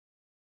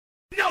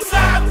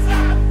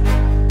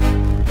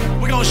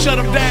shut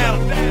him down.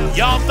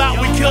 Y'all thought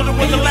we killed him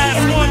with the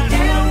last one?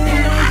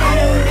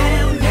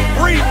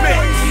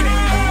 Remix.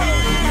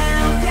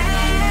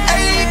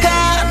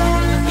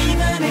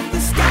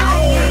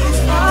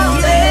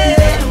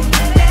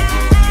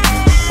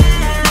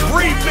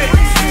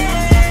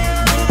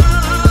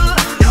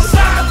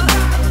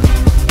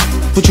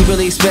 What you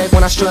really expect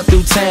when I strut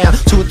through town?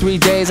 2 or 3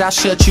 days I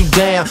shut you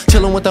down.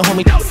 Chillin' with the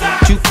homie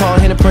you call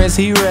him the prince.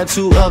 He rap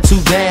 2 up,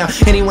 2 down.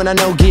 Anyone I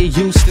know get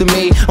used to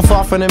me. I'm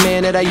far from the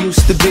man that I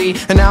used to be,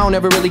 and I don't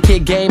ever really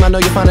kick game. I know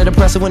you find it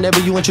impressive whenever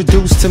you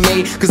introduce to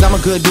me, cause I'm a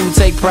good dude,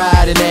 take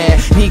pride in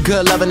that. Need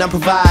good loving, I'm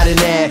providing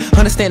that.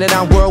 Understand that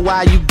I'm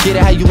worldwide, you get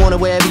it how you want it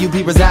wherever you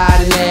be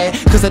residing at.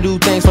 Cause I do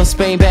things from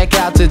Spain back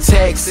out to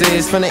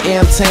Texas, from the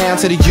M-Town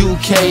to the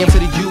UK, and to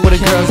the U where the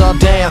girls all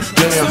down.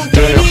 So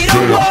baby,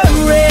 don't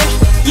worry,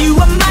 you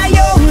are my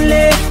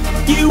only.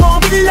 You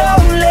won't be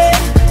lonely,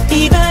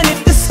 even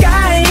if the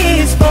sky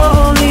is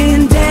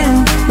falling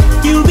down.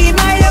 You'll be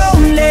my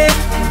only,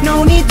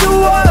 no need to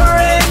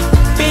worry.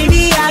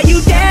 Baby, are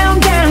you down,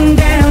 down,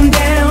 down,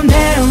 down,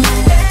 down?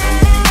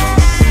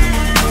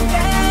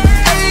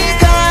 Hey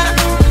God,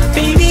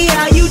 baby,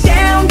 are you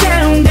down,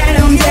 down,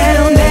 down,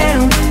 down,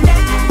 down?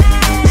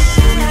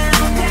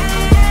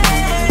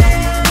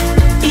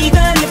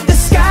 Even if the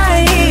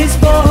sky is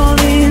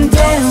falling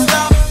down.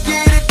 Stop,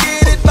 get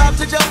it, about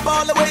to jump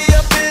all the way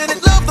up in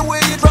it. Love the way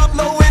you drop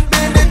low and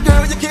bend it.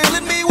 Girl, you're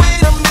killing me,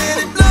 wait a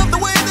minute. Love the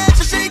way that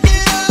you shake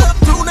it up.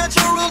 Too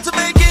natural to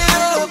make it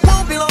up.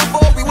 Won't be long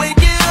before we wake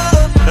it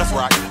up. That's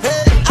right.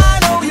 Hey, I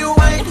know you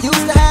ain't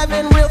used to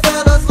having real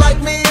fellas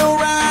like me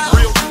around.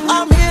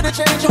 I'm here to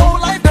change your whole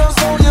life, girl,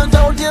 so you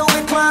don't deal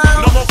with clowns.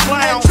 No more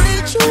clowns. And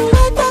treat you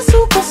like a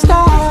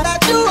superstar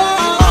that you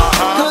are.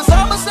 Cause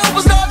I'm a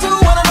superstar too,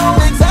 and I know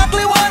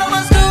exactly what I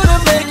must do to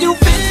make you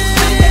feel.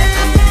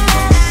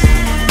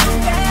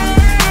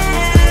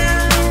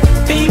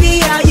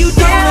 Baby, are you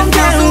down,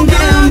 down,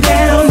 down,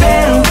 down,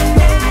 down?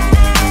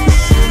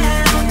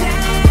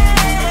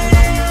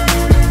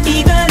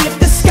 Even if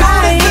the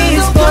sky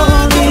is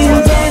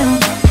falling down,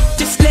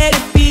 just let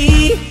it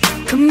be.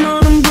 Come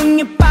on and bring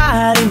your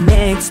body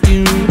next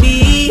to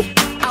me.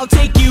 I'll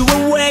take you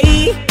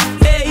away,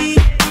 hey.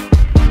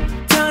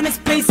 Turn this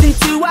place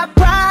into our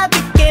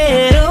private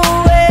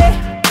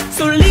getaway.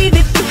 So leave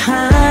it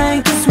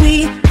behind, cause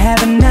we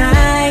have a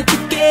night to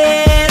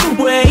get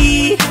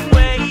away.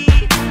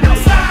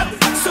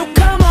 So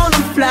come on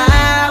and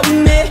fly with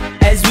me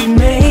as we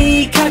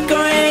make our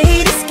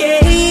great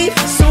escape.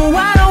 So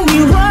why don't we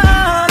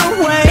run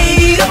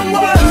away? Don't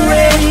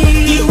worry,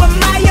 you are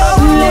my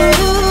only.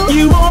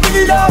 You won't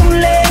be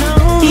lonely,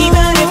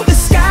 even if the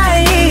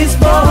sky is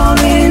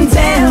falling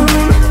down.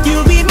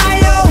 You'll be my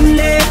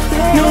only,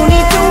 no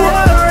need to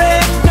worry.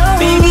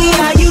 Baby,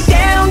 are you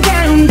down,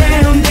 down,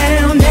 down,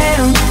 down,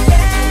 down?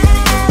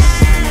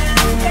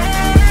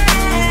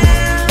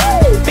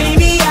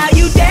 Baby, are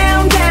you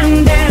down,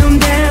 down, down,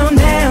 down,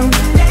 down?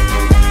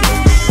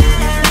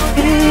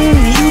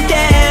 You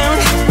down,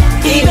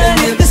 even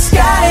if the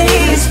sky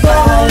is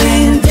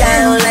falling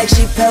down like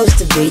she supposed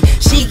to be.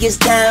 She gets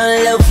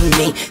down low for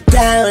me,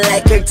 down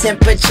like her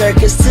temperature,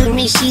 cause to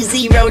me she's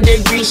 0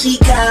 degrees. She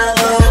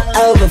cold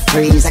over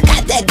freeze. I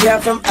got that girl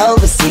from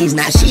overseas,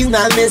 now she's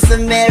my Miss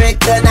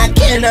America. Now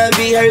can I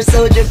be her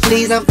soldier,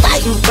 please? I'm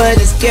fighting for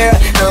this girl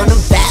on the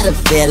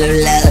battlefield of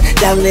love.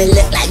 Don't it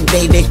look like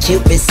baby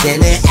Cupid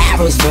sending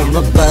arrows from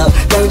above?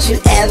 Don't you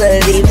ever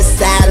leave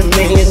beside of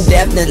me, and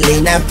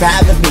definitely not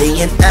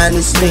probably. And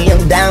honestly,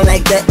 I'm down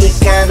like the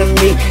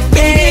economy.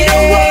 Baby,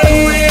 don't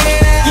worry,